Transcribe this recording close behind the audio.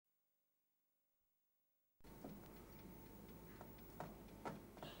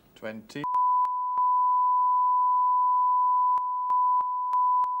20.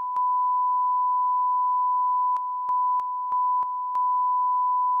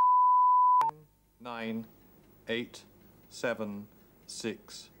 Nine, 8, 7,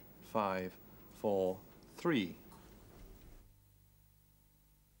 6, 5, 4, 3.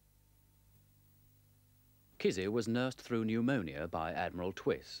 Kizzy was nursed through pneumonia by Admiral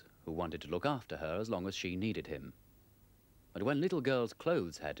Twiss, who wanted to look after her as long as she needed him. But when little girls'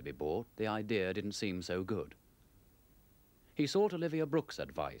 clothes had to be bought, the idea didn't seem so good. He sought Olivia Brooks'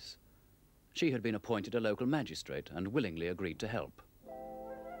 advice. She had been appointed a local magistrate and willingly agreed to help.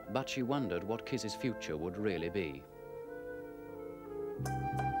 But she wondered what Kizzy's future would really be.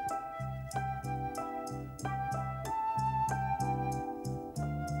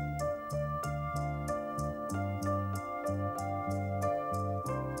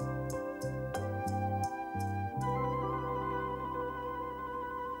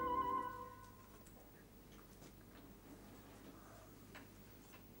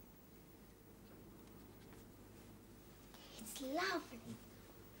 It's lovely.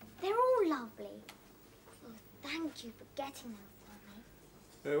 They're all lovely. Oh, thank you for getting them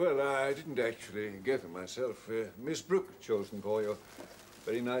for me. Well, I didn't actually get them myself. Miss Brooke chose them for you.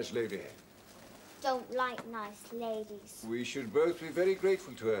 Very nice lady. Don't like nice ladies. We should both be very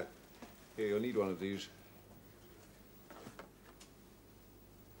grateful to her. Here, you'll need one of these.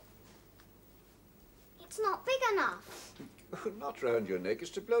 It's not big enough. Not round your neck.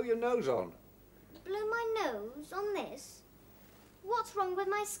 It's to blow your nose on. Blow my nose on this? What's wrong with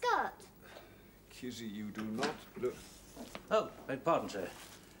my skirt? Kizzy, you do not look... Oh, beg pardon, sir.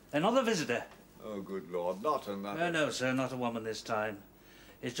 Another visitor. Oh, good Lord, not another... No, no, sir, not a woman this time.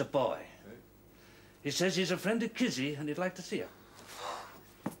 It's a boy. Eh? He says he's a friend of Kizzy and he'd like to see her.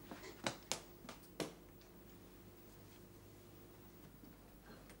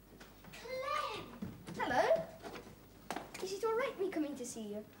 Hello. Is it all right me coming to see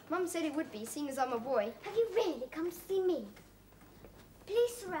you? Mum said it would be, seeing as I'm a boy. Have you really come to see me?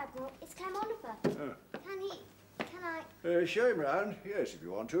 Please, Sir Admiral, it's Clem Oliver. Can I... show him round. Yes, if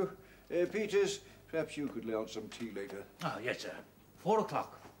you want to. Peters, perhaps you could lay on some tea later. Oh, yes, sir. 4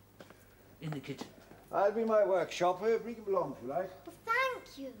 o'clock. In the kitchen. I'll be in my workshop. Bring him along if you like. Well,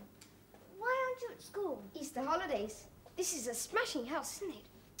 thank you. Why aren't you at school? Easter holidays. This is a smashing house, isn't it?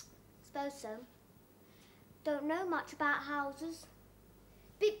 Suppose so. Don't know much about houses.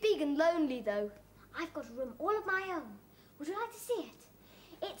 Bit big and lonely, though. I've got a room all of my own. Would you like to see it?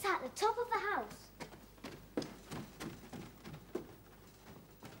 It's at the top of the house.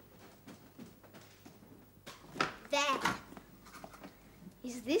 There.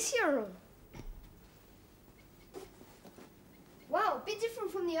 Is this your room? Wow, a bit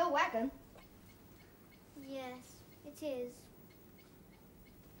different from the old wagon. Yes, it is.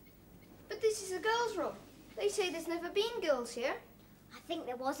 But this is a girl's room. They say there's never been girls here. I think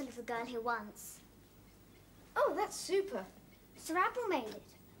there was a little girl here once. Oh, that's super. Sir Admiral made it.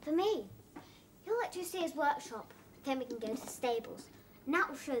 For me. He'll let you see his workshop. Then we can go to the stables. And that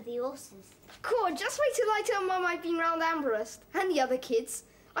will show the horses. Cool, just wait till I tell Mum I've been round Amberhurst. And the other kids.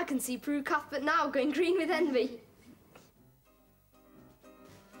 I can see Prue Cuthbert now going green with envy.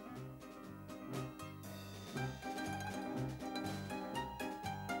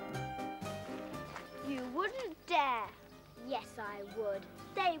 You wouldn't dare. Yes, I would.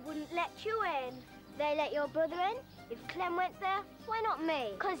 They wouldn't let you in. They let your brother in? If Clem went there, why not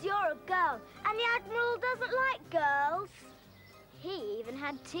me? 'Cause you're a girl, and the Admiral doesn't like girls. He even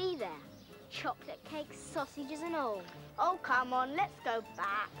had tea there. Chocolate cakes, sausages and all. Oh, come on, let's go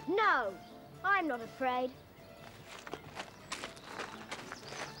back. No, I'm not afraid.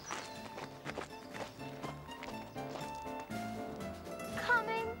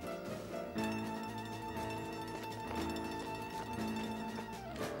 Coming.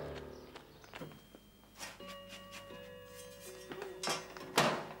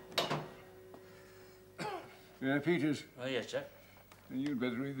 Peters, Oh, yes, sir. you'd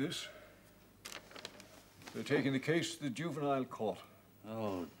better read this. They're taking the case to the juvenile court.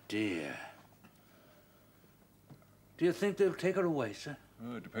 Oh, dear. Do you think they'll take her away, sir?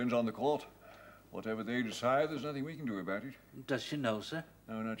 Oh, it depends on the court. Whatever they decide, there's nothing we can do about it. Does she know, sir?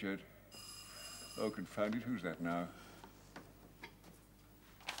 No, not yet. Oh, confound it, who's that now?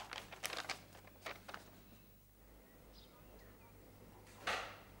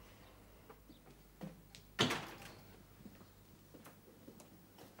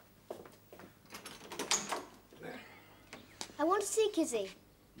 I want to see Kizzy.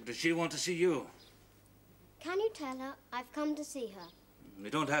 Does she want to see you? Can you tell her I've come to see her? You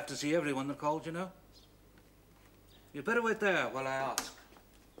don't have to see everyone that calls, you know. You'd better wait there while I ask.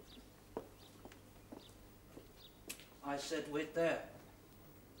 I said wait there.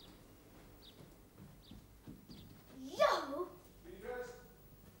 Yo!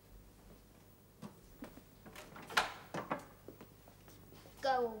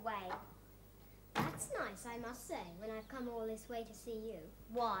 Go away. That's nice, I must say, when I've come all this way to see you.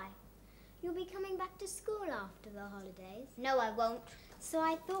 Why? You'll be coming back to school after the holidays. No, I won't. So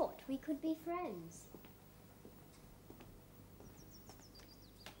I thought we could be friends.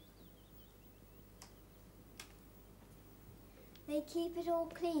 They keep it all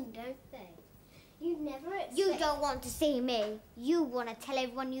clean, don't they? You'd never expect... You don't want to see me. You want to tell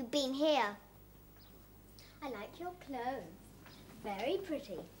everyone you've been here. I like your clothes. Very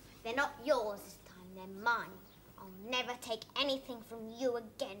pretty. They're not yours this time, they're mine. I'll never take anything from you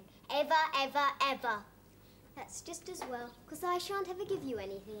again. Ever, ever, ever. That's just as well, because I shan't ever give you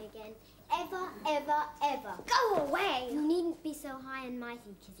anything again. Ever, ever, ever. Go away! You needn't be so high and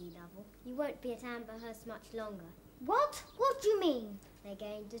mighty, Kizzy Lovell. You won't be at Amberhurst much longer. What? What do you mean? They're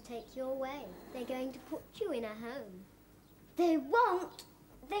going to take you away. They're going to put you in a home. They won't.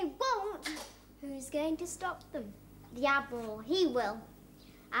 They won't. Who's going to stop them? The Admiral, he will.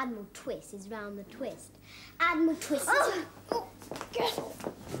 Admiral Twist is round the twist. Admiral Twist. Oh.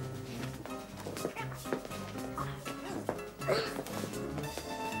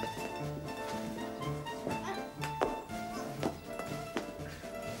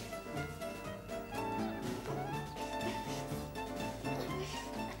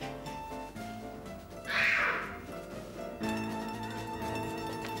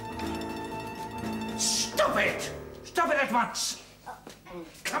 Stop it! Stop it at once!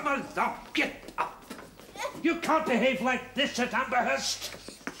 Come along, get up! You can't behave like this at Amberhurst!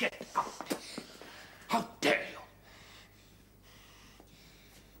 Get up! How dare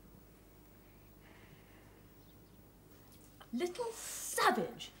you! Little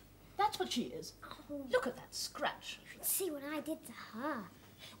savage. That's what she is. Look at that scratch. See what I did to her.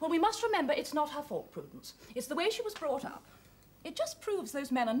 Well, we must remember it's not her fault, Prudence. It's the way she was brought up. It just proves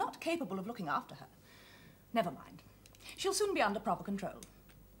those men are not capable of looking after her. Never mind. She'll soon be under proper control.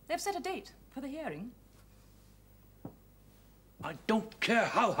 They've set a date for the hearing. I don't care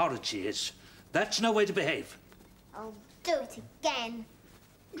how horrid she is. That's no way to behave. I'll do it again.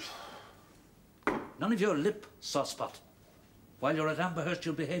 None of your lip, Sawspot. While you're at Amberhurst,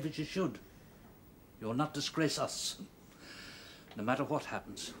 you'll behave as you should. You'll not disgrace us, no matter what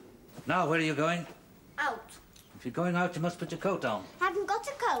happens. Now, where are you going? Out. If you're going out, you must put your coat on. Haven't got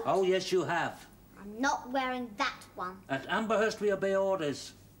a coat. Oh, yes, you have. I'm not wearing that one. At Amberhurst, we obey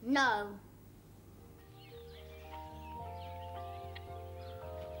orders. No.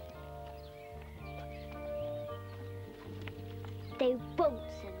 They won't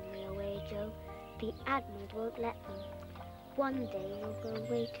send me away, Joe. The Admiral won't let them. One day we'll go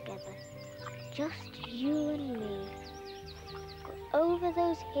away together. Just you and me. Go over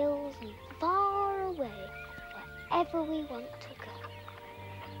those hills and far away, wherever we want to go.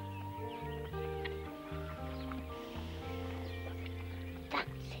 That's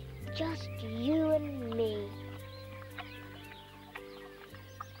it. Just you and me.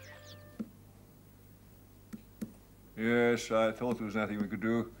 Yes, I thought there was nothing we could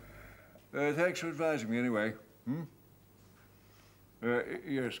do. Thanks for advising me anyway.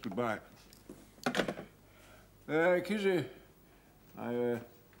 Yes, goodbye. Kizzy, I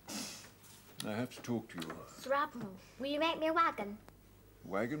have to talk to you. Sir Admiral, will you make me a wagon?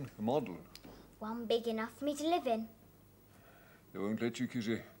 Wagon? A model? One big enough for me to live in. They won't let you,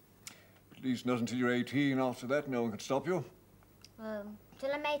 Kizzy. At least not until you're 18. After that, no one can stop you.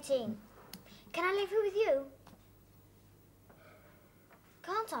 Till I'm 18. Can I live here with you?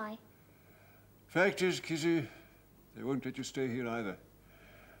 Can't I? Fact is, Kizzy, they won't let you stay here either.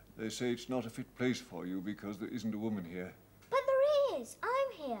 They say it's not a fit place for you because there isn't a woman here. But there is.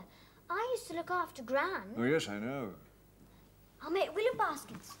 I'm here. I used to look after Gran. Oh, yes, I know. I'll make willow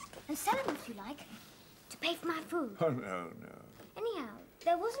baskets and sell them if you like, to pay for my food. Oh, no, no. Anyhow,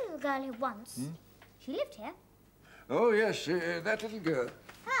 there was a little girl here once. She lived here. Oh, yes, that little girl.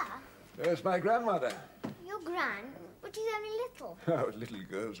 Her? That's my grandmother. Your Gran? But she's only little. Oh, little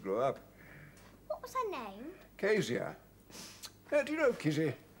girls grow up. What was her name? Kezia. Do you know,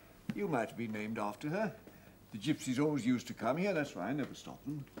 Kizzy, you might have been named after her. The gypsies always used to come here, that's why I never stopped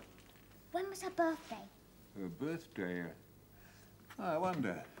them. When was her birthday? Her birthday? I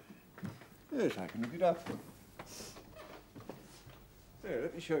wonder. Yes, I can look it up. There,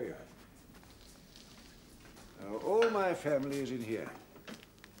 let me show you. All my family is in here.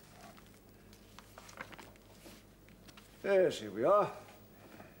 Yes, here we are.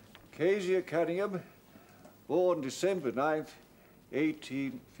 Kezia Cunningham, born December 9th,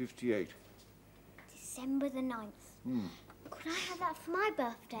 1858. December the 9th. Could I have that for my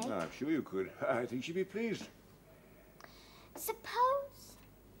birthday? No, I'm sure you could. I think she'd be pleased. Suppose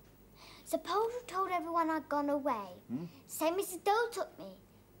you told everyone I'd gone away. Say Mrs. Dole took me.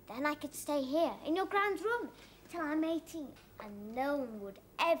 Then I could stay here, in your grand's room, till I'm 18, and no one would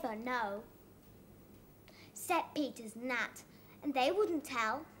ever know. Except Peter's and Nat, and they wouldn't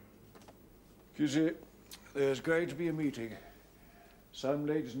tell. Kizzy, there's going to be a meeting. Some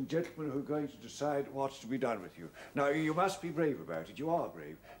ladies and gentlemen who are going to decide what's to be done with you. Now, you must be brave about it. You are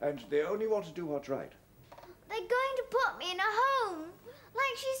brave. And they only want to do what's right. They're going to put me in a home,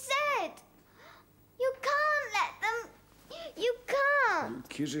 like she said. You can't let them. You can't.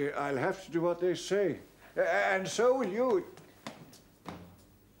 Kizzy, I'll have to do what they say. And so will you.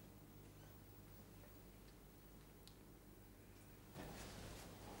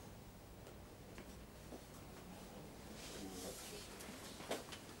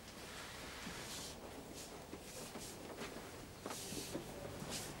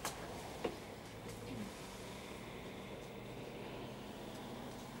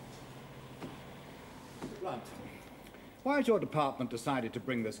 Blunt, why has your department decided to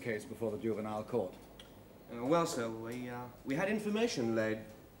bring this case before the juvenile court? Well, sir, we had information laid.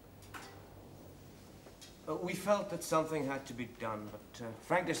 We felt that something had to be done, but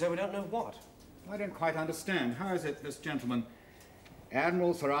frankly, sir, we don't know what. I don't quite understand. How is it this gentleman,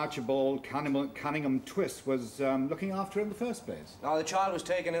 Admiral Sir Archibald Cunningham Twist, was looking after her in the first place? Oh, the child was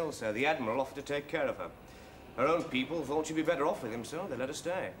taken ill, sir. The Admiral offered to take care of her. Her own people thought she'd be better off with him, so they let her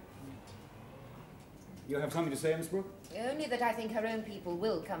stay. You have something to say, Miss Brooke? Only that I think her own people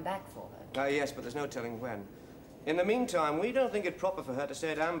will come back for her. Yes, but there's no telling when. In the meantime, we don't think it proper for her to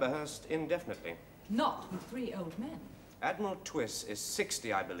stay at Amberhurst indefinitely. Not with 3 old men. Admiral Twist is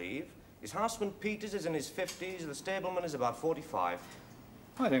 60, I believe. His houseman Peters is in his 50s. The stableman is about 45.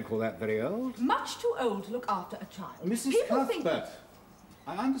 I don't call that very old. Much too old to look after a child. Mrs. People think Cuthbert,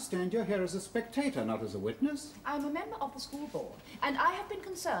 I understand you're here as a spectator, not as a witness. I'm a member of the school board, and I have been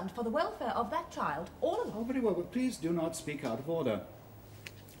concerned for the welfare of that child all along. Oh, very well, but please do not speak out of order.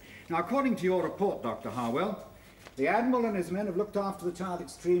 Now, according to your report, Dr. Harwell, the Admiral and his men have looked after the child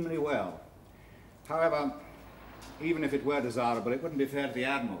extremely well. However, even if it were desirable, it wouldn't be fair to the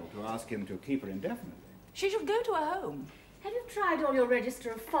Admiral to ask him to keep her indefinitely. She should go to a home. Have you tried all your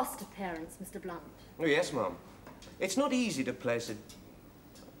register of foster parents, Mr. Blunt? Oh, yes, Mum. It's not easy to place a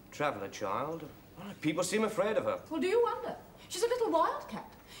traveller child. People seem afraid of her. Well, do you wonder? She's a little wildcat.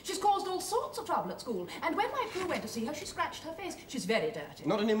 She's caused all sorts of trouble at school, and when my crew went to see her, she scratched her face. She's very dirty.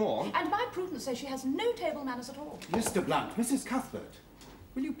 Not anymore. And my prudence says she has no table manners at all. Mr. Blunt, Mrs. Cuthbert,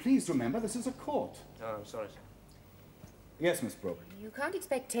 will you please remember this is a court? Oh, I'm sorry, sir. Yes, Miss Brooke. You can't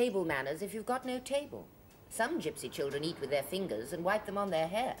expect table manners if you've got no table. Some gypsy children eat with their fingers and wipe them on their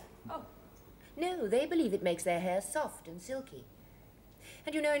hair. Oh. No, they believe it makes their hair soft and silky.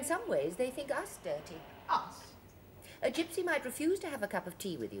 And you know, in some ways, they think us dirty. Us? A gypsy might refuse to have a cup of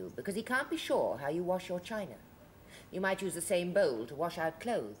tea with you because he can't be sure how you wash your china. You might use the same bowl to wash out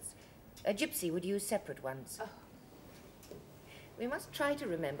clothes. A gypsy would use separate ones. Oh. We must try to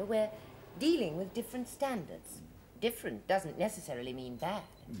remember we're dealing with different standards. Different doesn't necessarily mean bad.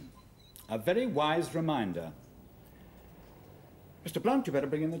 A very wise reminder. Mr. Blunt, you better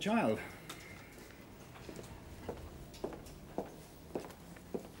bring in the child.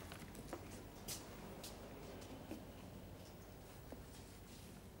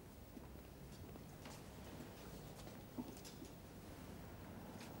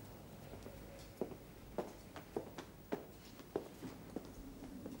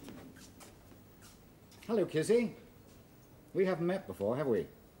 Hello, Kizzy. We haven't met before, have we?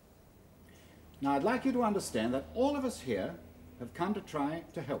 Now, I'd like you to understand that all of us here have come to try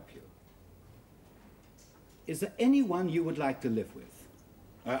to help you. Is there anyone you would like to live with,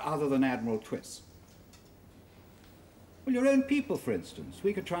 other than Admiral Twist? Well, your own people, for instance.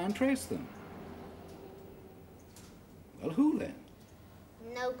 We could try and trace them. Well, who then?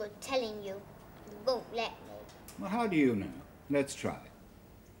 No good telling you. You won't let me. Well, how do you know? Let's try.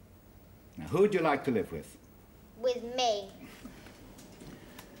 Now, who would you like to live with? With me.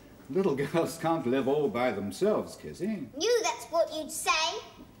 Little girls can't live all by themselves, Kizzy. Knew that's what you'd say.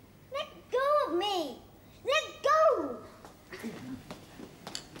 Let go of me. Let go.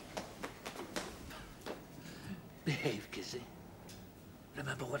 Behave, Kizzy.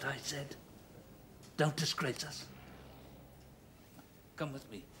 Remember what I said. Don't disgrace us. Come with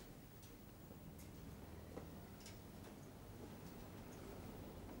me.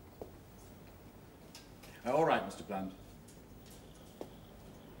 All right, Mr. Blunt.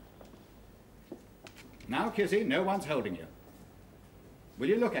 Now, Kizzy, no one's holding you. Will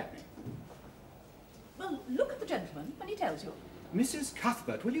you look at me? Well, look at the gentleman. gentleman when he tells you. Mrs.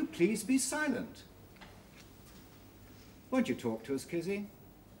 Cuthbert, will you please be silent? Won't you talk to us, Kizzy?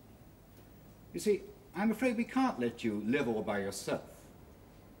 You see, I'm afraid we can't let you live all by yourself.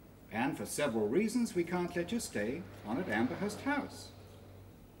 And for several reasons, we can't let you stay on at Amberhurst House.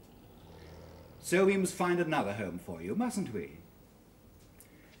 So we must find another home for you, mustn't we?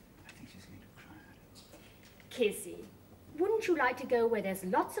 I think she's going to cry. Kizzy, wouldn't you like to go where there's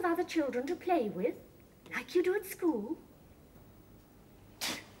lots of other children to play with, like you do at school?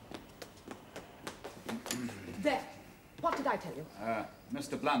 There. What did I tell you?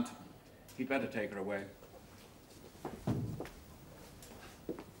 Mr. Blunt, he'd better take her away.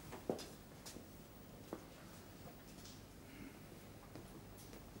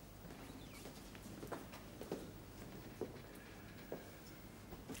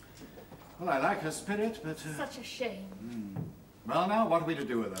 Well, I like her spirit, but... Such a shame. Well, now, what are we to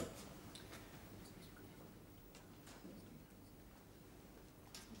do with her?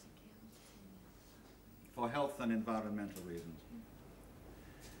 For health and environmental reasons.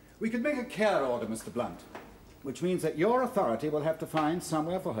 We could make a care order, Mr. Blunt, which means that your authority will have to find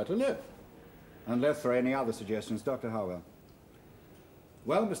somewhere for her to live. Unless there are any other suggestions, Dr. Harwell.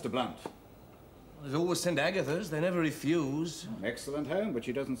 Well, Mr. Blunt. There's always St. Agatha's. They never refuse. An excellent home, but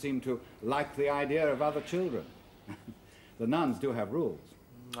she doesn't seem to like the idea of other children. The nuns do have rules.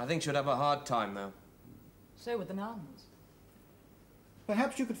 I think she'd have a hard time, though. So would the nuns.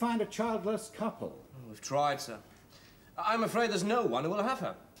 Perhaps you could find a childless couple. Oh, we've tried, sir. I'm afraid there's no one who will have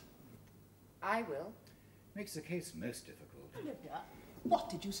her. I will. Makes the case most difficult. Olivia, what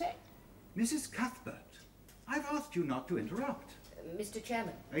did you say? Mrs. Cuthbert, I've asked you not to interrupt. Mr.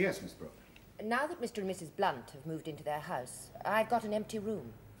 Chairman. Yes, Miss Brooke. Now that Mr. and Mrs. Blunt have moved into their house, I've got an empty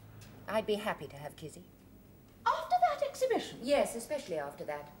room. I'd be happy to have Kizzy. After that exhibition? Yes, especially after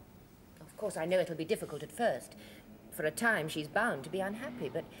that. Of course, I know it'll be difficult at first. For a time, she's bound to be unhappy,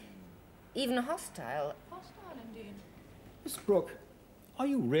 but even hostile... Hostile, indeed. Miss Brooke, are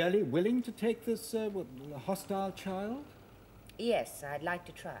you really willing to take this hostile child? Yes, I'd like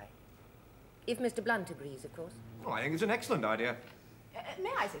to try. If Mr. Blunt agrees, of course. Oh, I think it's an excellent idea.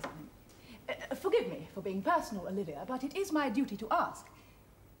 May I say something? Forgive me for being personal, Olivia, but it is my duty to ask.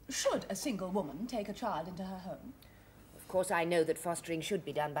 Should a single woman take a child into her home? Of course, I know that fostering should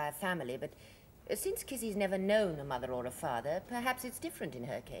be done by a family, but since Kizzy's never known a mother or a father, perhaps it's different in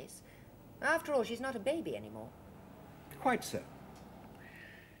her case. After all, she's not a baby anymore. Quite so.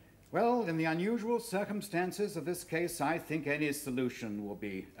 Well, in the unusual circumstances of this case, I think any solution will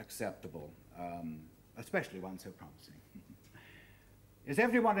be acceptable, especially one so promising. Is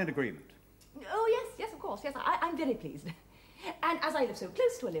everyone in agreement? Oh, yes, of course. Yes, I'm very pleased. And as I live so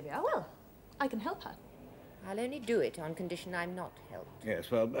close to Olivia, well, I can help her. I'll only do it on condition I'm not helped.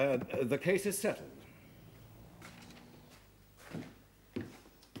 Yes, well, the case is settled.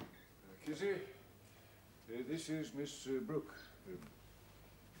 Kizzy, this is Miss Brooke,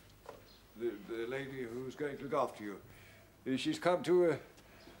 the lady who's going to look after you. She's come to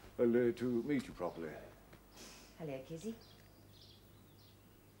meet you properly. Hello, Kizzy.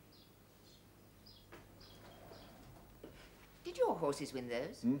 Did your horses win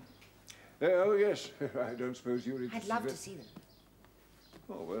those? Oh, yes. I don't suppose you're interested. I'd love to see them.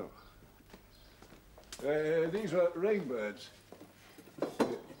 Oh, well. These are rainbirds.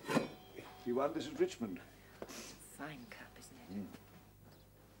 He won this at Richmond. It's a fine cup, isn't it?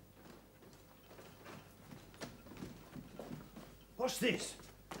 What's this?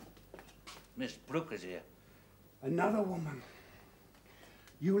 Miss Brooke is here. Another woman.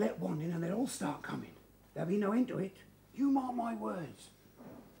 You let one in and they'll all start coming. There'll be no end to it. You mark my words.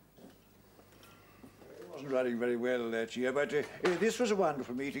 It wasn't running very well that year, but this was a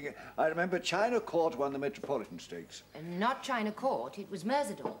wonderful meeting. I remember China Court won the Metropolitan Stakes. Not China Court, it was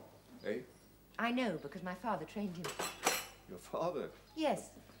Merzador. Eh? I know, because my father trained him. Your father?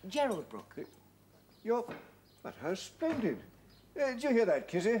 Yes, Gerald Brooke. But how splendid. Did you hear that,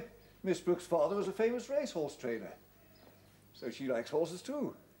 Kizzy? Miss Brooke's father was a famous racehorse trainer. So she likes horses,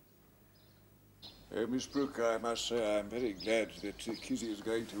 too. Miss Brooke, I must say I'm very glad that Kizzy is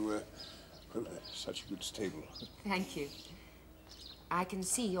going to, such a good stable. Thank you. I can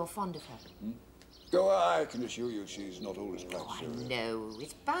see you're fond of her. Oh, I can assure you she's not always quite so... No,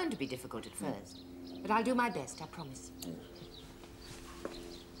 it's bound to be difficult at first. But I'll do my best, I promise.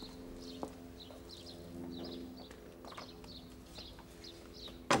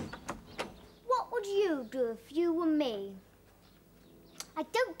 What would you do if you were me? I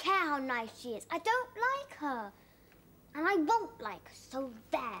don't care how nice she is. I don't like her. And I won't like her, so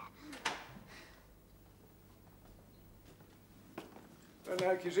there. And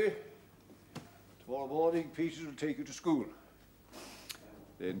now, Kizzy, Tomorrow morning, Peters will take you to school.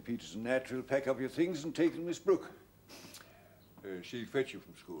 Then Peters and Nat will pack up your things and take them to Miss Brooke. She'll fetch you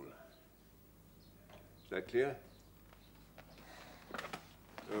from school. Is that clear?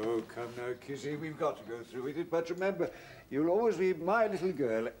 Oh, come now, Kizzy, we've got to go through with it. But remember, you'll always be my little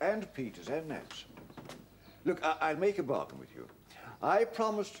girl and Peters and Nat's. Look, I'll make a bargain with you. I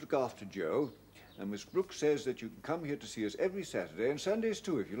promise to look after Joe, and Miss Brooke says that you can come here to see us every Saturday and Sundays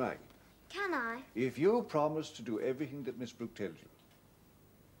too, if you like. Can I? If you promise to do everything that Miss Brooke tells you.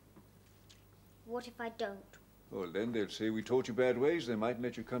 What if I don't? Well, then they'll say we taught you bad ways. They mightn't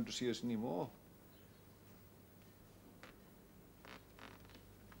let you come to see us anymore.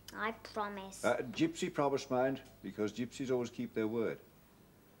 I promise. Gypsy promised, mind, because gypsies always keep their word.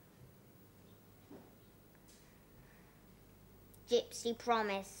 Gypsy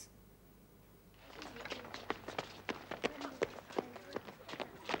promise.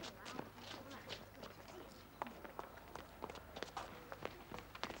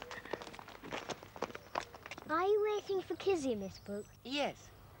 Are you waiting for Kizzy, Miss Brooke? Yes.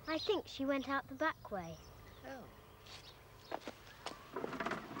 I think she went out the back way. Oh.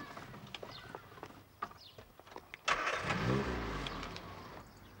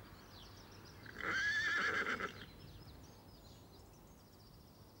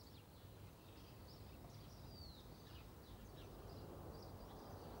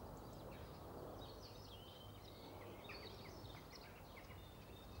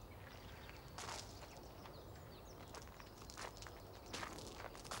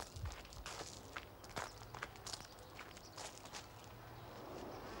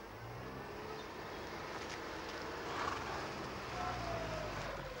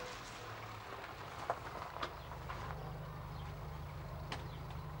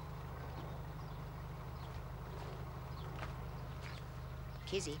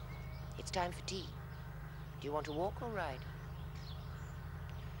 Kizzy, it's time for tea. Do you want to walk or ride?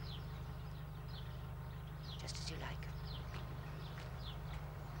 Just as you like.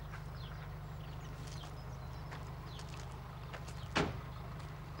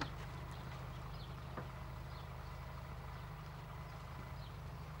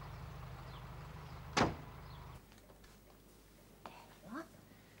 What?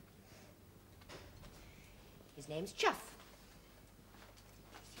 His name's Chuff.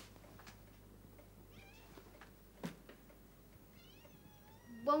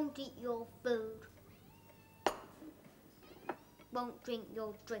 Won't eat your food. Won't drink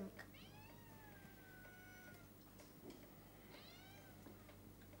your drink.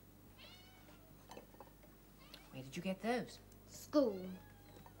 Where did you get those? School.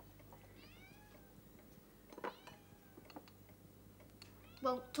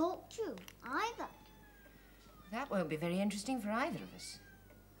 Won't talk to you either. That won't be very interesting for either of us.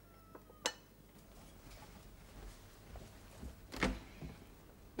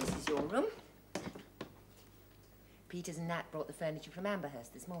 This is your room. Peters and Nat brought the furniture from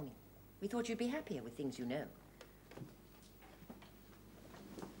Amberhurst this morning. We thought you'd be happier with things you know.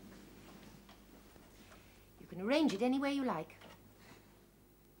 You can arrange it any way you like.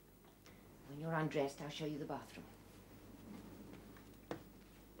 When you're undressed, I'll show you the bathroom.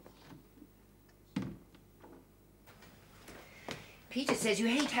 Peter says you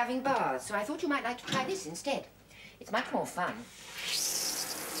hate having baths, so I thought you might like to try this instead. It's much more fun.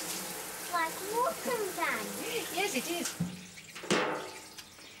 Like watering then? Yes, it is.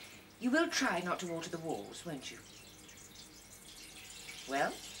 You will try not to water the walls, won't you?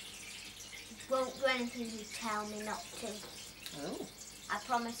 Well? Won't do anything you tell me not to. Oh. I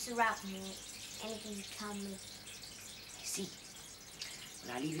promise to help me. Anything you tell me. I see.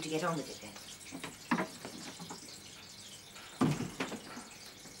 Well, I'll leave you to get on with it then.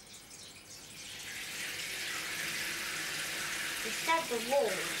 You said the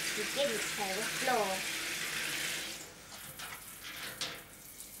walls, you didn't say the floor.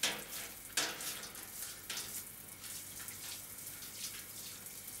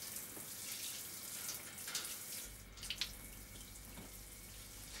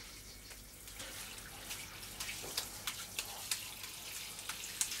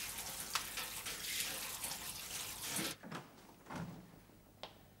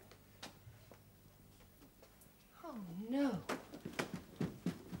 Oh, no.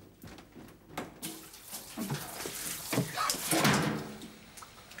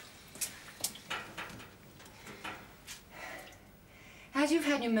 As you've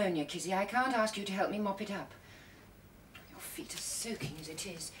had pneumonia, Kizzy, I can't ask you to help me mop it up. Your feet are soaking as it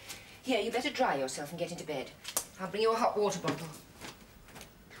is. Here, you better dry yourself and get into bed. I'll bring you a hot water bottle.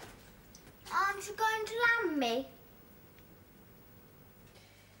 Aren't you going to land me?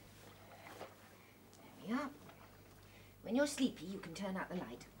 When you're sleepy, you can turn out the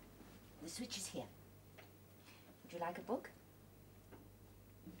light. The switch is here. Would you like a book?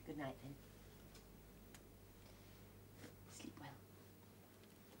 Good night, then.